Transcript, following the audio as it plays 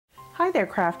Hi there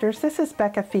crafters, this is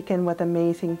Becca Feeken with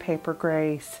Amazing Paper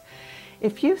Grace.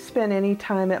 If you've spent any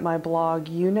time at my blog,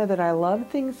 you know that I love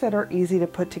things that are easy to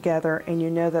put together, and you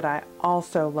know that I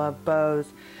also love bows.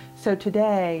 So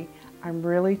today I'm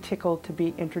really tickled to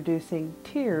be introducing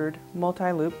tiered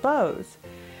multi-loop bows.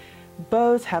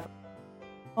 Bows have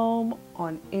foam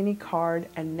on any card,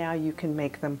 and now you can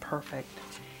make them perfect.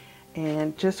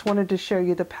 And just wanted to show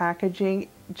you the packaging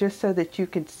just so that you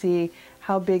could see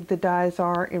how big the dies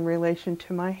are in relation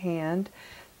to my hand.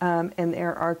 And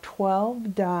there are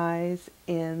 12 dies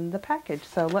in the package.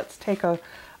 So let's take a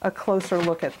closer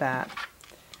look at that.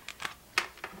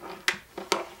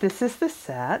 This is the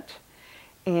set,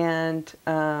 and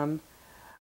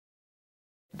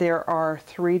there are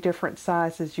 3 different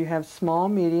sizes. You have small,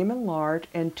 medium, and large,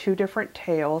 and 2 different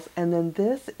tails. And then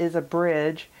this is a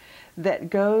bridge that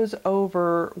goes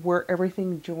over where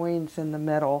everything joins in the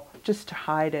middle, just to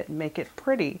hide it and make it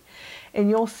pretty. And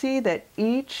you'll see that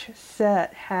each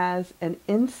set has an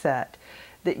inset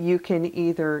that you can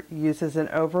either use as an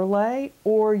overlay,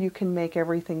 or you can make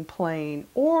everything plain,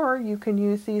 or you can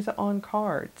use these on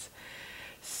cards.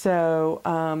 So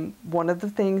one of the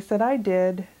things that I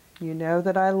did, you know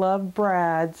that I love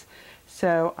brads,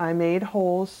 so I made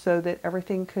holes so that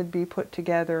everything could be put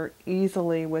together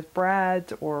easily with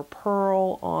brads or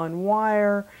pearl on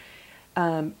wire.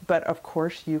 But of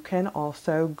course you can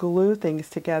also glue things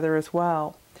together as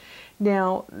well.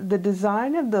 Now the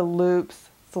design of the loops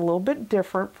is a little bit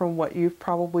different from what you've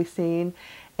probably seen.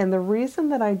 And the reason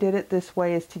that I did it this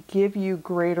way is to give you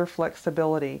greater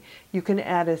flexibility. You can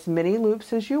add as many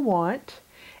loops as you want,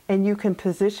 and you can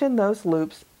position those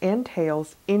loops and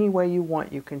tails any way you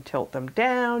want. You can tilt them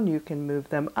down, you can move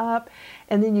them up,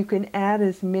 and then you can add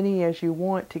as many as you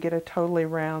want to get a totally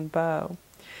round bow.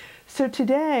 So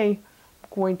today I'm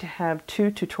going to have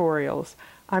 2 tutorials.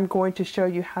 I'm going to show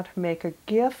you how to make a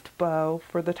gift bow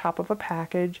for the top of a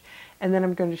package, and then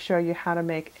I'm going to show you how to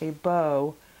make a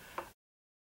bow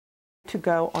to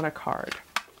go on a card.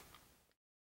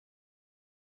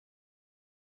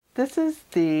 This is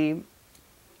the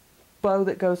bow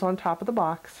that goes on top of the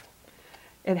box.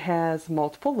 It has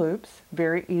multiple loops,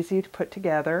 very easy to put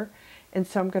together, and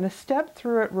so I'm going to step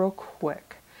through it real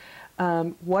quick.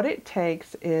 What it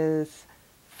takes is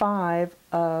 5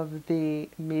 of the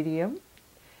medium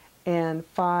and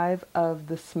 5 of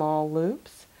the small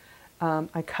loops.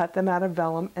 I cut them out of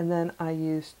vellum, and then I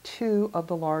use 2 of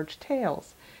the large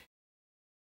tails.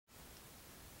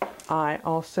 I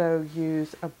also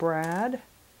use a brad,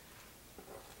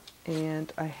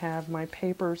 and I have my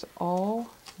papers all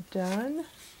done,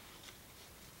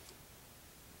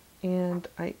 and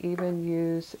I even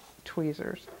use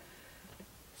tweezers.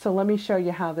 So let me show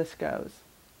you how this goes.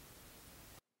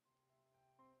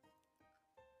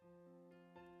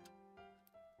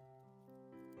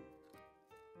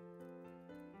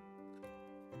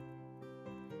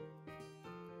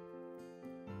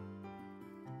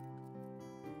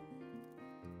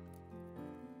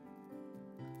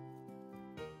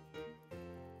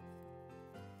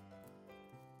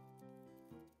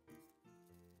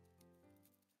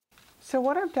 So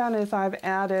what I've done is I've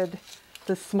added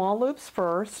the small loops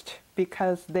first,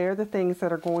 because they're the things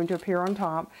that are going to appear on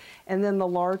top, and then the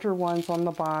larger ones on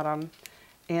the bottom,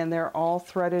 and they're all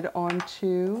threaded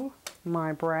onto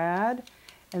my brad,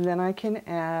 and then I can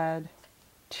add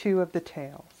 2 of the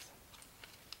tails.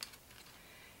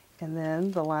 And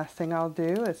then the last thing I'll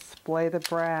do is splay the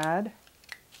brad,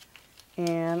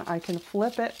 and I can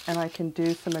flip it and I can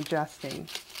do some adjusting.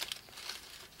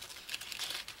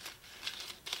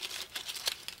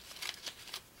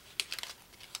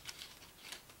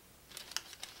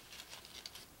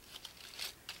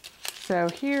 So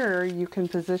here you can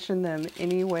position them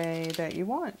any way that you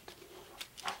want.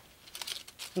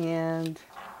 And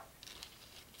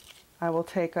I will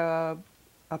take a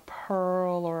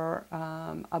pearl or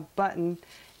a button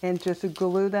and just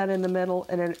glue that in the middle,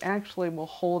 and it actually will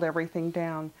hold everything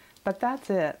down. But that's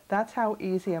it. That's how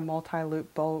easy a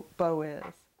multi-loop bow is.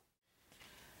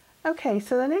 Okay,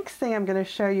 so the next thing I'm going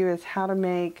to show you is how to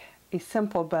make a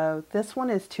simple bow. This one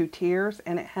is 2 tiers,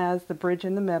 and it has the bridge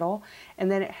in the middle,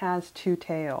 and then it has 2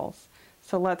 tails.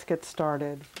 So let's get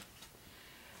started.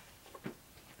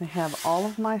 I have all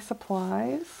of my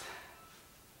supplies,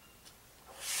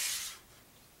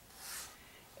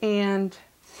 and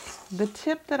the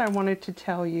tip that I wanted to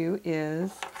tell you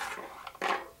is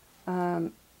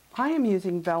I am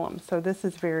using vellum, so this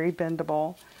is very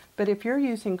bendable. But if you're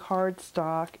using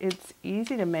cardstock, it's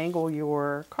easy to mangle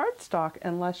your cardstock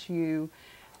unless you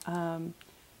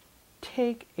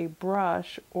take a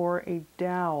brush or a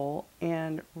dowel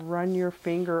and run your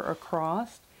finger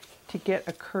across to get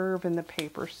a curve in the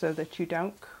paper so that you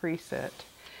don't crease it.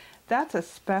 That's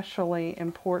especially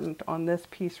important on this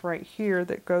piece right here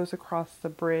that goes across the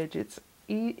bridge. It's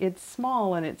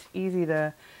small and it's easy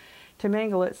to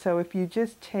mangle it, so if you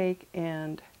just take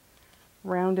and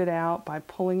round it out by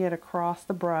pulling it across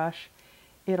the brush,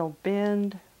 it'll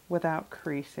bend without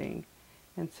creasing.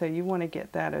 And so you want to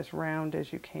get that as round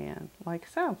as you can, like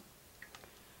so.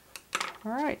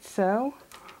 Alright, so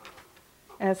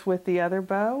as with the other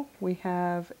bow, we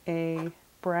have a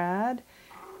brad,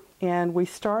 and we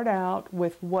start out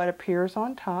with what appears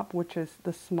on top, which is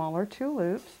the smaller 2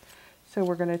 loops. So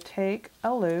we're going to take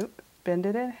a loop, bend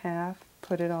it in half,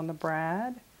 put it on the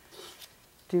brad,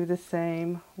 do the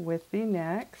same with the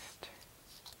next.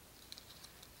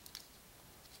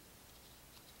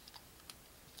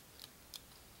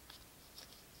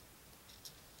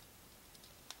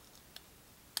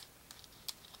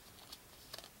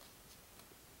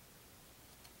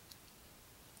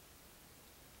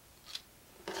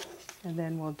 And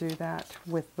then we'll do that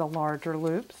with the larger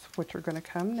loops, which are going to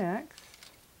come next.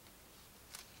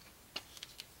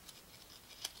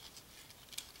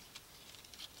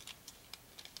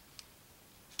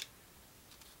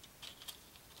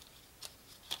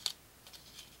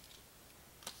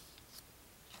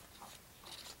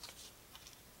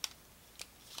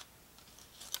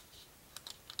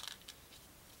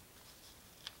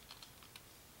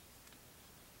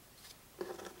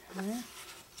 Okay.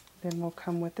 Then we'll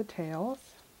come with the tails.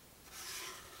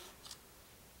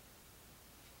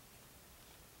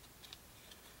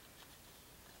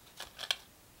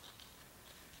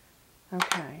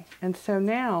 Okay, and so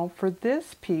now for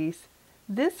this piece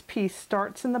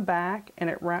starts in the back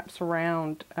and it wraps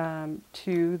around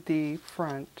to the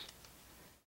front.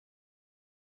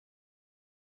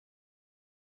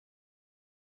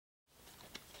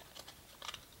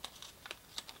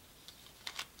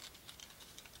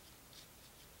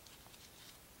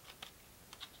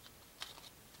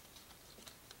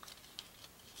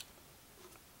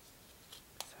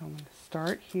 So I'm going to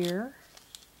start here,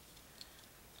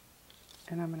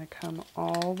 and I'm going to come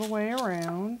all the way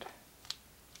around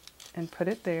and put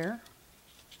it there.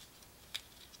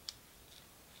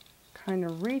 Kind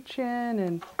of reach in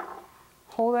and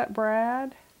hold that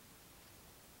brad.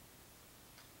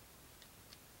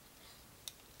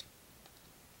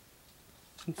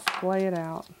 And splay it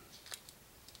out.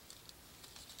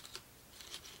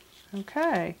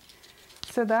 Okay,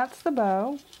 so that's the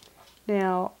bow.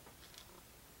 Now,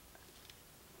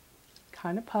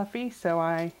 kind of puffy, so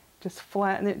I just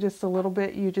flatten it just a little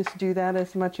bit. You just do that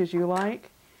as much as you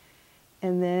like,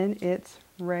 and then it's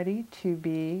ready to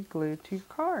be glued to your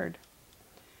card.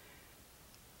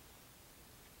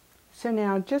 So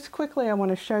now, just quickly, I want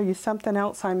to show you something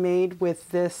else I made with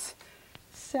this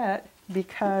set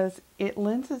because it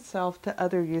lends itself to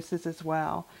other uses as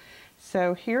well.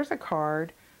 So here's a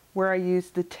card where I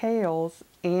used the tails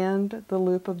and the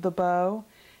loop of the bow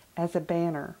as a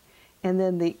banner. And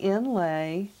then the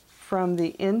inlay from the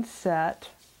inset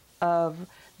of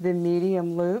the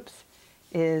medium loops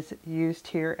is used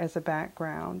here as a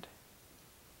background.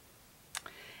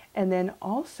 And then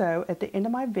also at the end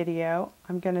of my video,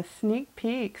 I'm going to sneak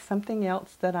peek something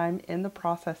else that I'm in the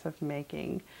process of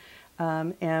making.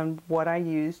 And what I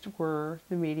used were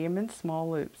the medium and small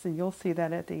loops, and you'll see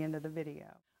that at the end of the video.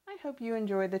 I hope you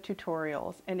enjoy the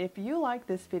tutorials, and if you like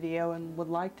this video and would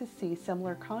like to see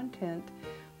similar content,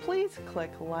 please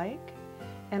click like,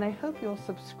 and I hope you'll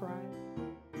subscribe.